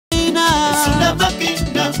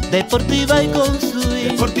Deportiva y con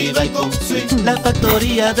swing. Deportiva y con swing. La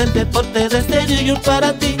factoría del deporte desde New York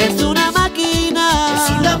para ti. Es una máquina. Es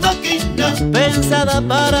una máquina Pensada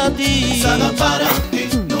para ti. pensada para ti.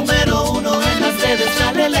 Número uno en las redes,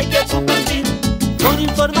 dale like y compartir. Con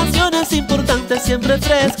informaciones importantes siempre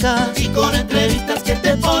frescas. Y con entrevistas que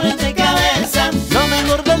te ponen de cabeza. Lo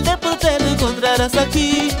mejor del deporte lo encontrarás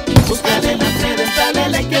aquí. Búscale en las redes, dale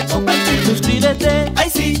like y compartir. Suscríbete, Ay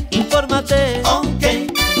sí, infórmate. ok.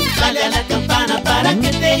 Dale a la campana para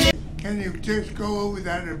que te llegue. Can you just go over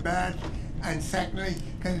that at bat? And secondly,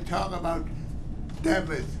 can you talk about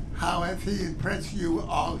Devers? How has he impressed you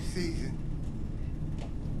all season?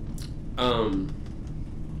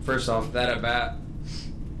 First off, that at bat,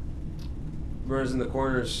 runners in the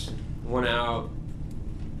corners, 1 out,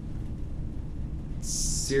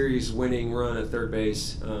 series winning run at third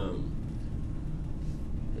base.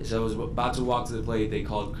 So I was about to walk to the plate. They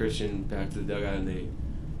called Christian back to the dugout, and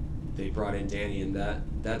they brought in Danny, and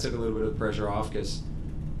that took a little bit of pressure off because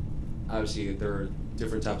obviously there are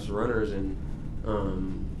different types of runners, and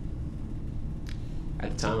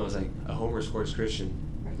at the time I was like, a homer scores Christian.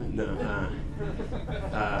 No,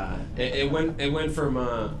 it went from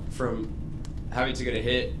having to get a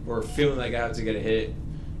hit or feeling like I have to get a hit,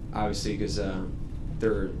 obviously because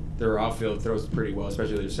their outfield throws pretty well,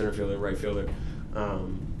 especially their center fielder and right fielder.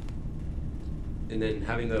 And then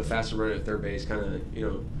having the faster run at third base kind of,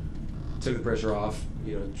 took the pressure off.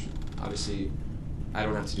 Obviously, I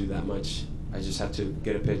don't have to do that much. I just have to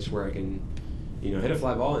get a pitch where I can, hit a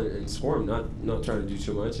fly ball and score them. Not trying to do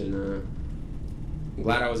too much. And I'm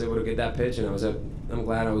glad I was able to get that pitch, and I'm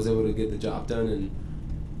glad I was able to get the job done.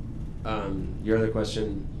 And your other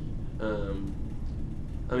question,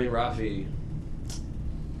 Rafi.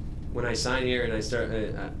 When I signed here and I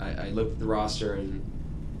looked at the roster and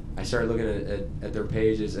I started looking at their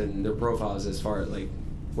pages and their profiles as far as like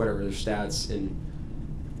whatever their stats, and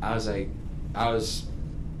I was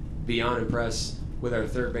beyond impressed with our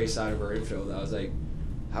third base side of our infield. I was like,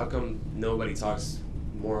 how come nobody talks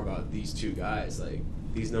more about these two guys? Like,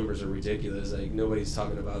 these numbers are ridiculous. Like, nobody's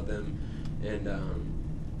talking about them. And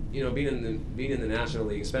being in the National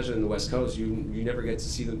League, especially in the West Coast, you never get to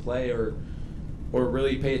see them play or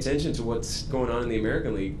really pay attention to what's going on in the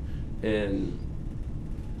American League. And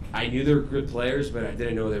I knew they were good players, but I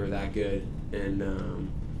didn't know they were that good. And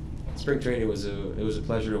spring training was a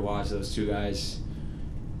pleasure to watch those two guys.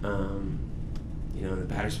 In the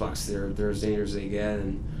batter's box, they're as dangerous as they get,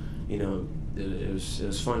 and it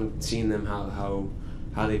was fun seeing them how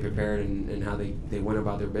they prepared and how they went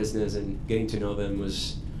about their business, and getting to know them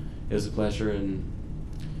was a pleasure, and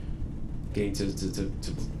getting to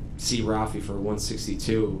see Rafi for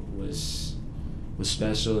 162 was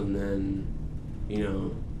special. And then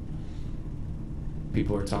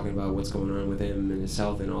people are talking about what's going on with him and his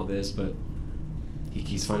health and all this, but he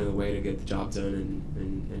keeps finding a way to get the job done,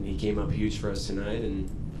 and he came up huge for us tonight, and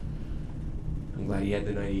I'm glad he had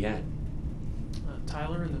the night he had.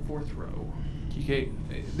 Tyler in the fourth row. TK,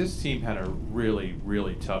 this team had a really,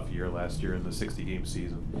 really tough year last year in the 60-game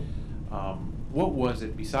season. What was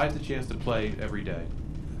it, besides the chance to play every day,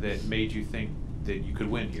 that made you think that you could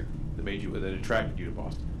win here, that attracted you to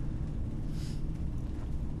Boston?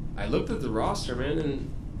 I looked at the roster, man, and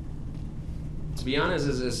to be honest,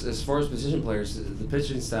 as far as position players, the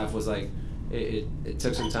pitching staff was like, it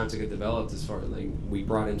took some time to get developed. As far as like, we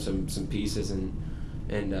brought in some pieces, and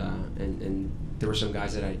there were some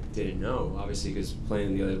guys that I didn't know, obviously, because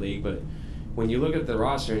playing in the other league. But when you look at the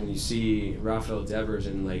roster and you see Rafael Devers,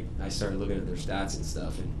 and like I started looking at their stats and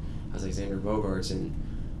stuff, and I was like Xander Bogaerts and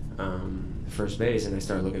first base, and I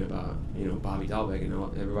started looking about Bobby Dahlbeck and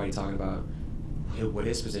everybody talking about what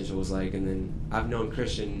his potential was like. And then I've known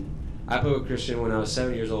Christian. I played with Christian when I was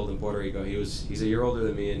 7 years old in Puerto Rico. He's a year older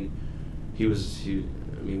than me, and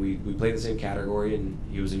we played the same category, and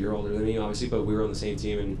he was a year older than me, obviously, but we were on the same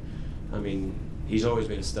team. And he's always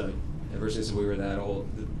been a stud ever since we were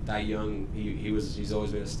that young. He's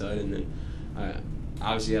always been a stud. And then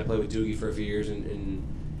obviously I played with Doogie for a few years in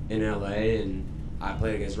LA, and I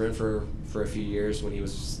played against Ren for a few years when he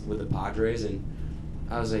was with the Padres. And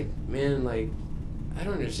I was like, man, like, I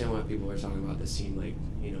don't understand why people are talking about this team like,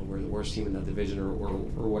 we're the worst team in that division or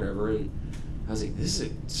whatever. And I was like, this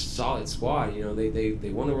is a solid squad.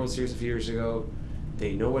 They won the World Series a few years ago.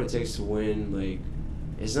 They know what it takes to win. Like,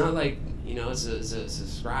 it's not like, it's a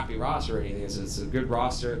scrappy roster or anything. It's a good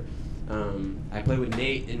roster. I played with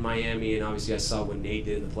Nate in Miami, and obviously I saw what Nate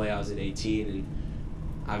did in the playoffs in 18, and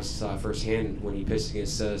obviously saw it firsthand when he pitched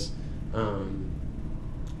against us. I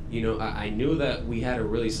knew that we had a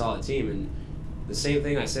really solid team, and the same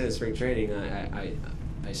thing I said in spring training.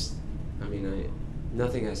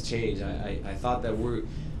 nothing has changed. I thought that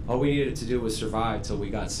all we needed to do was survive till we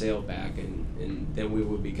got Sale back, and then we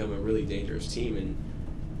would become a really dangerous team. And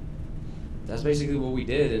that's basically what we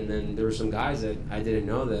did. And then there were some guys that I didn't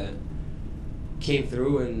know that came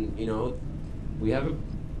through, and we have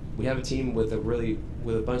a team with a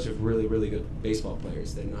bunch of really good baseball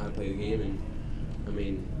players that know how to play the game. And I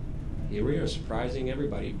mean, here we are surprising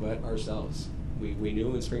everybody but ourselves. We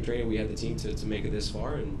knew in spring training we had the team to make it this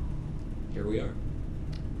far, and here we are.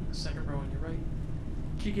 Second row on your right.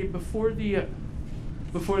 Kike, before the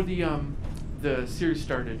series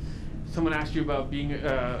started, someone asked you about being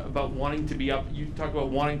about wanting to be up. You talked about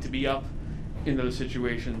wanting to be up in those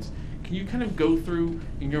situations. Can you kind of go through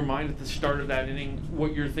in your mind at the start of that inning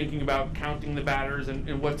what you're thinking about counting the batters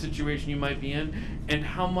and what situation you might be in, and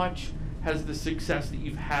how much has the success that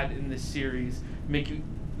you've had in this series make you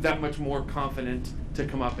that much more confident to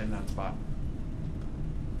come up in that spot?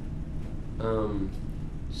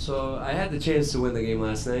 So I had the chance to win the game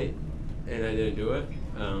last night, and I didn't do it.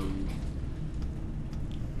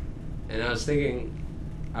 And I was thinking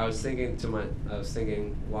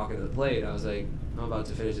walking to the plate, I was like, I'm about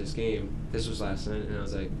to finish this game. This was last night, and I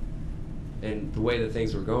was like, and the way that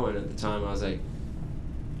things were going at the time, I was like,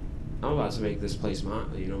 I'm about to make this place my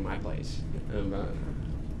place.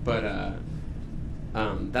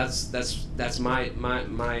 That's my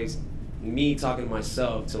me talking to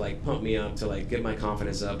myself to like pump me up, to like get my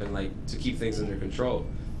confidence up, and like to keep things under control.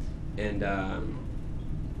 And I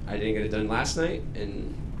didn't get it done last night,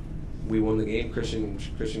 and we won the game. Christian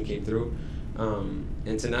came through.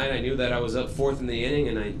 And tonight I knew that I was up fourth in the inning,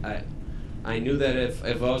 and I knew that if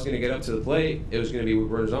I was going to get up to the plate, it was going to be with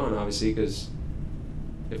runners on, obviously, because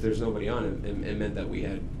if there's nobody on, it meant that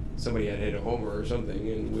somebody had hit a homer or something,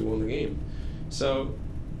 and we won the game. So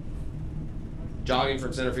jogging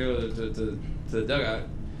from center field to the dugout,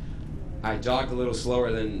 I jogged a little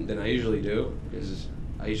slower than I usually do, because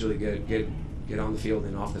I usually get on the field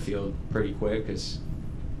and off the field pretty quick, because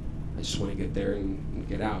I just want to get there and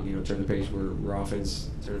get out, turn the page. We're offense,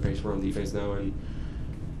 turn the page, we're on defense now. And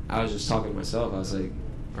I was just talking to myself. I was like,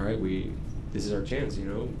 all right, this is our chance,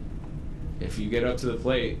 If you get up to the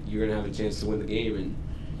plate, you're going to have a chance to win the game, and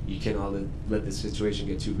you cannot let this situation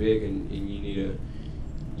get too big, and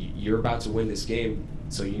you're about to win this game,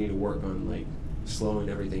 so you need to work on, like, slowing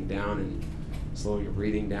everything down and slowing your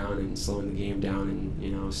breathing down and slowing the game down, and,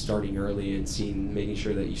 starting early and making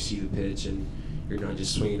sure that you see the pitch, and you're not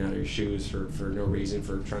just swinging out of your shoes for no reason,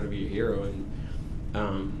 for trying to be a hero. And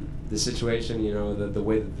the situation, the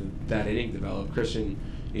way that inning developed, Christian,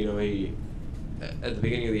 he at the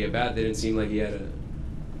beginning of the at-bat didn't seem like he had a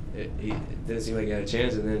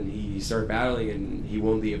chance, and then he started battling and he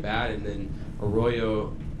won the at-bat. And then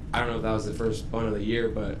Arroyo, I don't know if that was the first bunt of the year,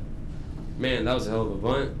 but man, that was a hell of a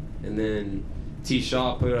bunt. And then T.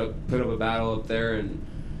 Shaw put up a battle up there, and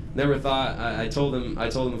never thought. I told him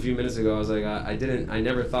a few minutes ago. I was like, I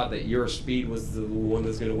never thought that your speed was the one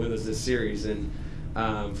that's going to win us this series. And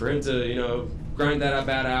for him to grind that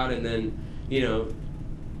bat out, and then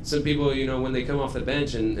some people when they come off the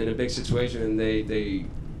bench in a big situation and they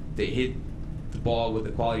hit the ball with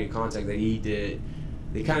the quality of contact that he did,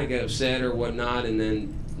 they kind of get upset or whatnot, and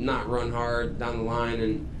then not run hard down the line.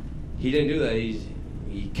 And he didn't do that.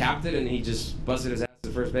 He capped it, and he just busted his ass to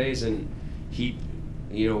first base, and the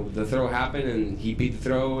throw happened, and he beat the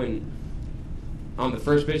throw, and on the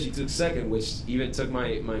first pitch he took second, which even took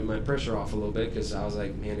my pressure off a little bit, because I was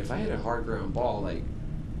like, man, if I hit a hard ground ball, like,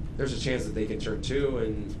 there's a chance that they can turn two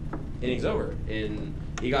and inning's over. And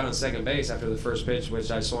he got on second base after the first pitch,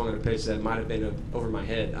 which I swung at a pitch that might have been over my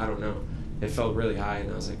head. I don't know. It felt really high,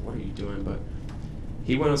 and I was like, what are you doing? But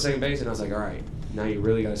he went on second base, and I was like, all right, now you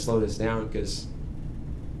really got to slow this down, because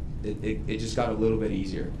it just got a little bit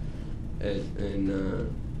easier. And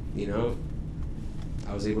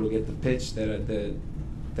I was able to get the pitch that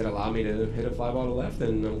allowed me to hit a fly ball to left,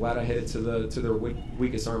 and I'm glad I hit it to their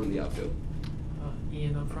weakest arm in the outfield.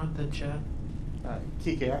 Ian up front, then Chad.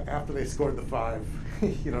 Kike, after they scored the 5,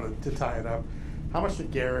 to tie it up, how much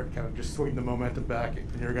did Garrett kind of just swing the momentum back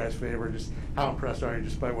in your guys' favor? Just how impressed are you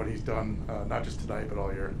just by what he's done, not just tonight, but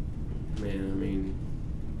all year? Man, I mean,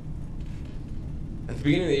 at the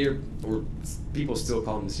beginning of the year, people still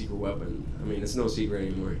call him the secret weapon. I mean, it's no secret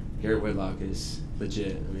anymore. Garrett Whitlock is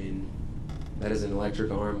legit. I mean, that is an electric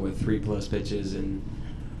arm with 3+ pitches, and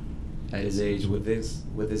at his age, with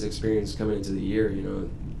his experience coming into the year,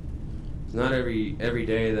 it's not every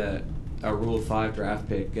day that a Rule 5 draft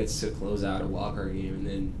pick gets to close out a wildcard game and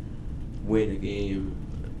then win a game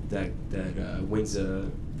that wins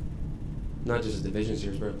not just a division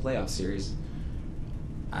series, but a playoff series.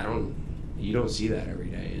 You don't see that every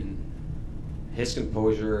day, and his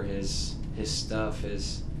composure, his stuff,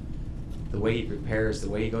 the way he prepares, the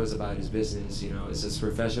way he goes about his business, you know, is as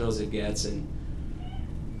professional as it gets. And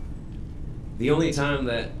the only time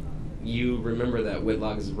that you remember that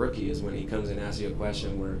Whitlock is a rookie is when he comes and asks you a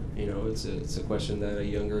question where, you know, it's a question that a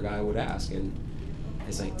younger guy would ask, and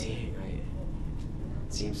it's like, dang,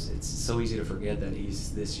 it seems it's so easy to forget that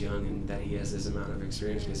he's this young and that he has this amount of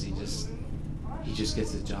experience, because he just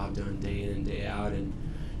gets the job done day in and day out, and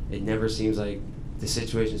it never seems like the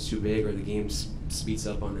situation's too big or the game speeds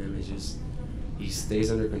up on him. It's just he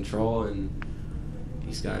stays under control, and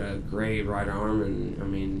he's got a great right arm, and I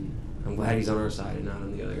mean, I'm glad he's on our side and not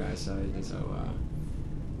on the other guy's side. And so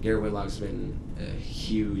Garrett Whitlock's been a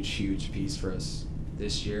huge piece for us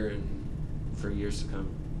this year and for years to come.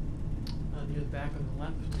 Near the back on the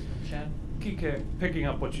left, Chad. Kike, picking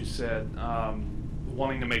up what you said,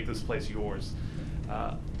 wanting to make this place yours,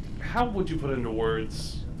 how would you put into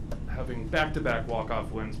words having back-to-back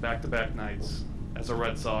walk-off wins, back-to-back nights as a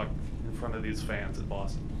Red Sox in front of these fans in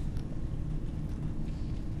Boston?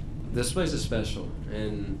 This place is special,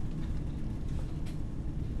 and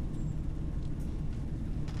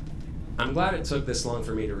I'm glad it took this long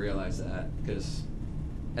for me to realize that, because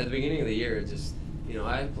at the beginning of the year, it just, you know,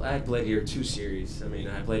 I had played here 2 series. I mean,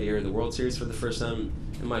 I played here the World Series for the first time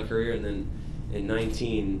in my career, and then in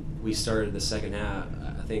 19, we started the second half.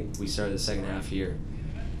 I think we started the second half here.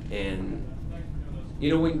 And, you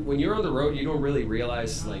know, when you're on the road, you don't really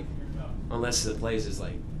realize, like, unless the place is,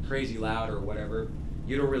 like, crazy loud or whatever,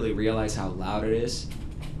 you don't really realize how loud it is.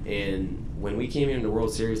 And when we came here in the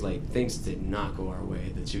World Series, like, things did not go our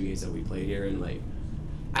way, the 2 games that we played here. And, like,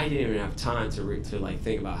 I didn't even have time to like,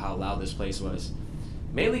 think about how loud this place was.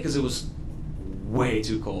 Mainly because it was way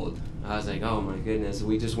too cold. I was like, oh my goodness.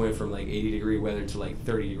 We just went from like 80-degree weather to like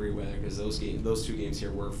 30-degree weather, because those 2 games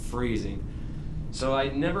here were freezing. So I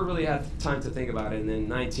never really had time to think about it. And then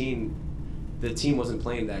 19, the team wasn't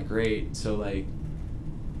playing that great. So like,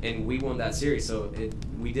 and we won that series. So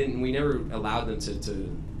we never allowed them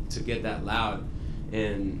to get that loud.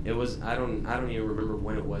 And it was, I don't even remember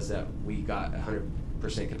when it was that we got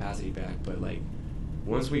 100% capacity back. But like,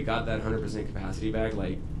 once we got that 100% capacity back,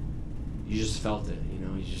 like, you just felt it, you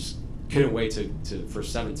know. You just couldn't wait for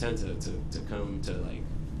 7-10 to come to like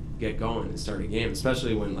get going and start a game,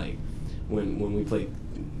 especially when like when we play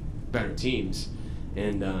better teams.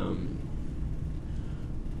 And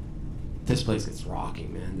this place gets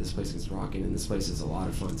rocking, man. This place gets rocking, and this place is a lot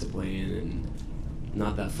of fun to play in, and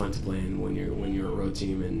not that fun to play in when you're a road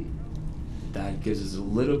team, and that gives us a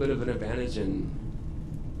little bit of an advantage. And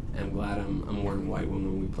I'm glad I'm wearing white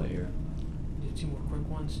when we play here. 2 more quick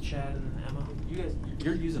ones, Chad and then Emma. You guys,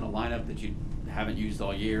 you're using a lineup that you haven't used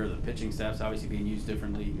all year. The pitching staff's obviously being used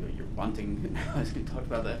differently. You're bunting. We talked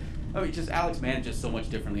about that. I mean, just Alex manages so much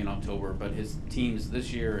differently in October, but his teams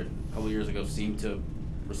this year and a couple of years ago seem to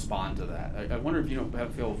respond to that. I wonder if you don't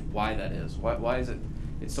have a feel of why that is. Why is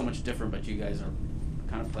it's so much different, but you guys are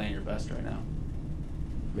kind of playing your best right now?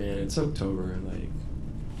 Man, it's October. Like,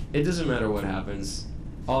 it doesn't matter what happens.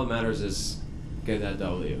 All that matters is get that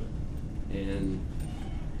W. And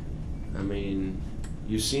I mean,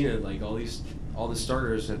 you've seen it. Like, all the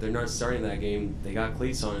starters, if they're not starting that game, they got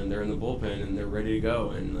cleats on and they're in the bullpen and they're ready to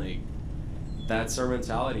go. And like, that's our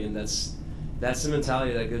mentality, and that's the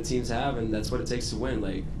mentality that good teams have, and that's what it takes to win.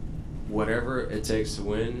 Like, whatever it takes to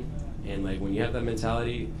win, and like, when you have that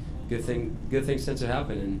mentality, good things tend to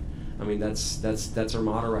happen. And I mean, that's our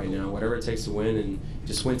motto right now. Whatever it takes to win, and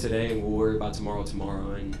just win today, and we'll worry about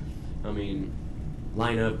tomorrow. And I mean,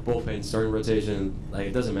 lineup, bullpen, starting rotation, like,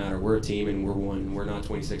 it doesn't matter. We're a team, and we're one. We're not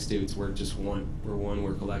 26 dudes. We're just one. We're one.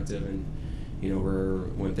 We're collective, and you know,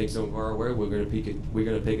 when things don't go our way, we're gonna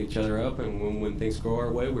pick each other up, and when things go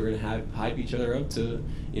our way, we're gonna hype each other up to,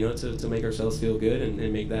 you know, to make ourselves feel good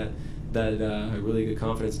and make that really good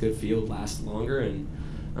confidence, good feel last longer. And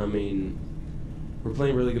I mean, we're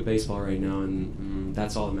playing really good baseball right now, and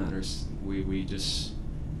that's all that matters. We've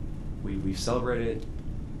celebrated,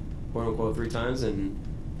 quote unquote, 3 times, and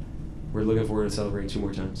we're looking forward to celebrating 2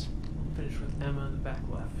 more times. Finish with Emma in the back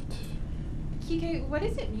left. Kike, what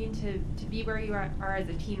does it mean to be where you are as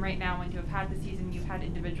a team right now, and to have had the season you've had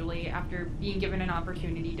individually after being given an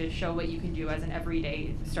opportunity to show what you can do as an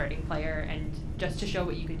everyday starting player, and just to show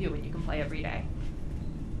what you can do when you can play every day?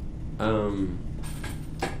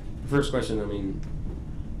 First question, I mean,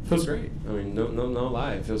 feels great. I mean, no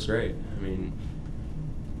lie, it feels great. I mean,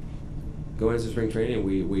 going into spring training,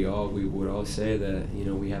 we would all say that, you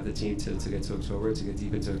know, we have the team to get to October, to get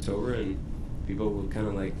deep into October, and people would kind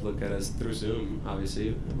of like look at us through Zoom.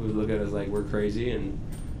 Obviously, we would look at us like we're crazy, and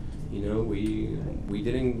you know, we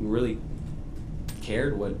didn't really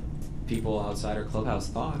cared what people outside our clubhouse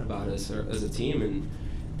thought about us as a team, and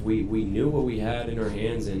we knew what we had in our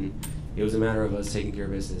hands, and it was a matter of us taking care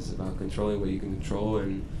of business, about controlling what you can control.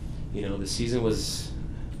 And the season was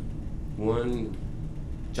one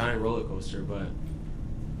giant roller coaster, but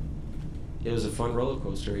it was a fun roller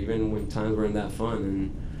coaster, even when times weren't that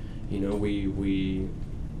fun. And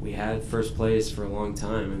we had first place for a long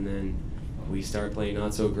time, and then we started playing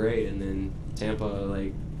not so great, and then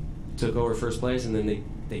Tampa took over first place, and then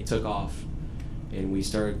they took off, and we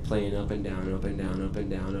started playing up and down, up and down, up and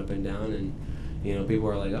down, up and down, and people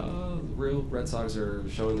are like, oh, the real Red Sox are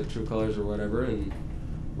showing their true colors or whatever, and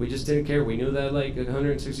we just didn't care. We knew that a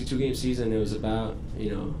 162 game season, it was about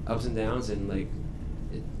ups and downs, and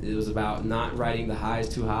it was about not riding the highs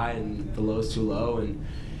too high and the lows too low. And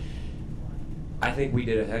I think we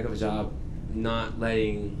did a heck of a job not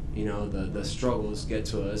letting the struggles get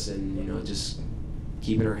to us, and just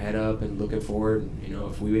keeping our head up and looking forward.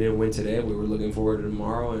 If we didn't win today, we were looking forward to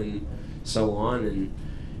tomorrow, and so on. And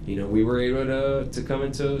we were able to come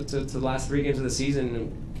into the last 3 games of the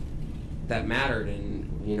season that mattered,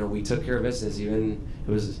 and we took care of business. Even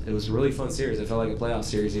it was a really fun series. It felt like a playoff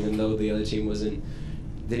series, even though the other team didn't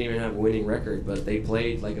even have a winning record, but they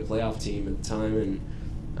played like a playoff team at the time,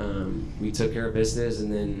 and we took care of business.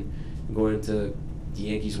 And then going into the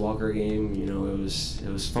Yankees Walker game, it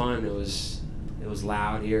was fun. It was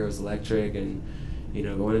loud here. It was electric. And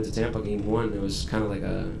going into Tampa game 1, it was kind of like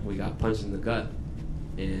we got punched in the gut,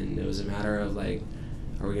 and it was a matter of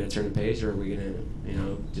are we going to turn the page, or are we going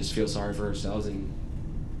to just feel sorry for ourselves? And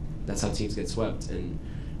that's how teams get swept. And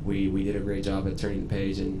we did a great job at turning the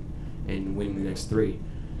page and winning the next 3.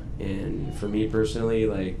 And for me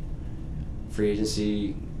personally, free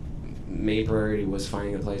agency, main priority was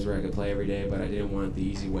finding a place where I could play every day, but I didn't want the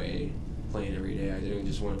easy way, playing every day. I didn't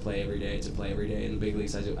just want to play every day to play every day in the big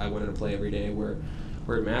leagues. I wanted to play every day where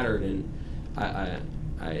it mattered. And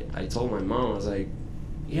I told my mom, I was like,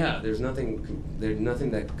 yeah, there's nothing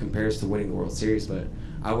that compares to winning the World Series, but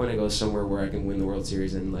I want to go somewhere where I can win the World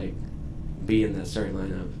Series and be in that starting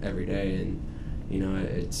lineup every day. And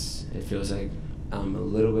it feels like I'm a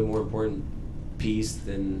little bit more important piece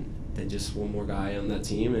than just one more guy on that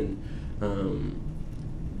team. And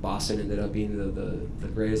Boston ended up being the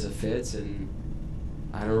greatest of fits, and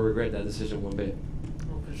I don't regret that decision one bit.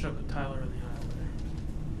 We'll finish up with Tyler in the aisle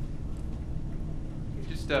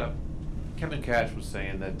there. Just Kevin Cash was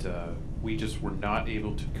saying that we just were not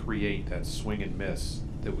able to create that swing and miss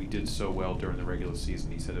that we did so well during the regular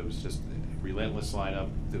season. He said it was just a relentless lineup,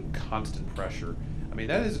 the constant pressure. I mean,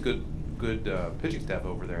 that is a good pitching staff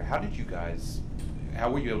over there. How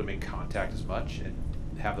were you able to make contact as much and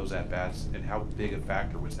have those at-bats, and how big a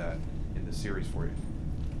factor was that in the series for you?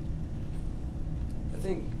 I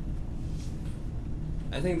think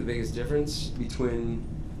the biggest difference between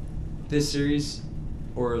this series,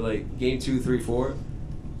 or game 2, 3, 4,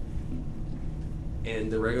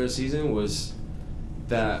 and the regular season, was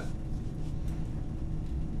that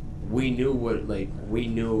we knew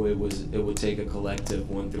it would take a collective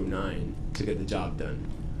 1 through 9 to get the job done.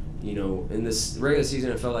 In this regular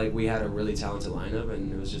season, it felt like we had a really talented lineup,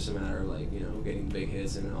 and it was just a matter of getting big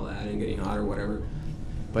hits and all that, and getting hot or whatever.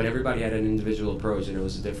 But everybody had an individual approach, and it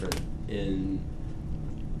was different. And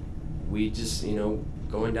we just,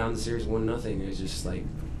 going down the series 1-0, it was just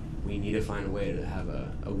we need to find a way to have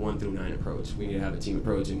a 1 through 9 approach. We need to have a team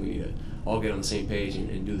approach, and we need to all get on the same page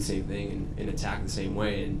and do the same thing and attack the same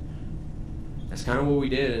way. And that's kind of what we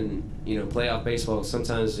did. And playoff baseball,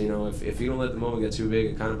 sometimes if you don't let the moment get too big,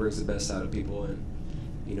 it kind of brings the best out of people. And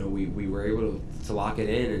we were able to lock it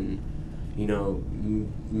in and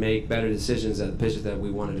make better decisions at the pitches that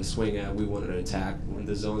we wanted to swing at, we wanted to attack,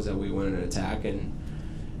 the zones that we wanted to attack. And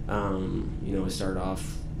it started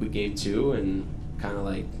off with game 2 and kind of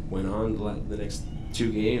went on the next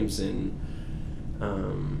 2 games. And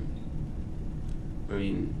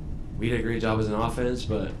we did a great job as an offense,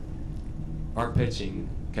 but our pitching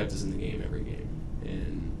kept us in the game every game.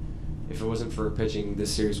 And if it wasn't for pitching,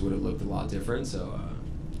 this series would have looked a lot different. So,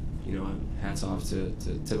 hats off to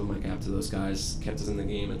tip of my cap to those guys. Kept us in the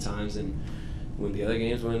game at times. And when the other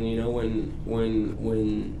games, when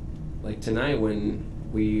tonight, when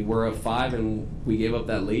we were up 5 and we gave up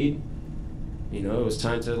that lead, it was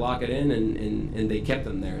time to lock it in, and they kept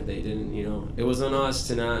them there. They didn't, it was on us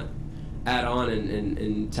to not add on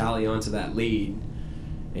and tally onto that lead.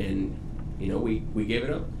 And we gave it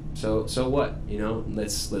up. So what?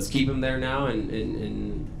 Let's keep them there now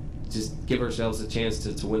and just give ourselves a chance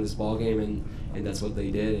to win this ball game, and that's what they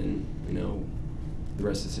did. And the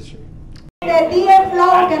rest is history.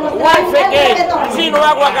 Chino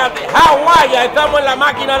aguacate, Hawái, estamos en la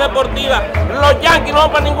máquina deportiva. Los Yankees no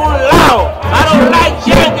van para ningún lado.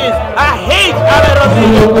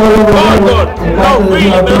 No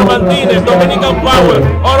Philly, Pedro Martínez, Dominican Power,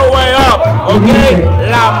 all the way up, ok,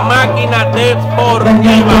 la máquina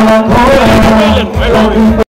deportiva.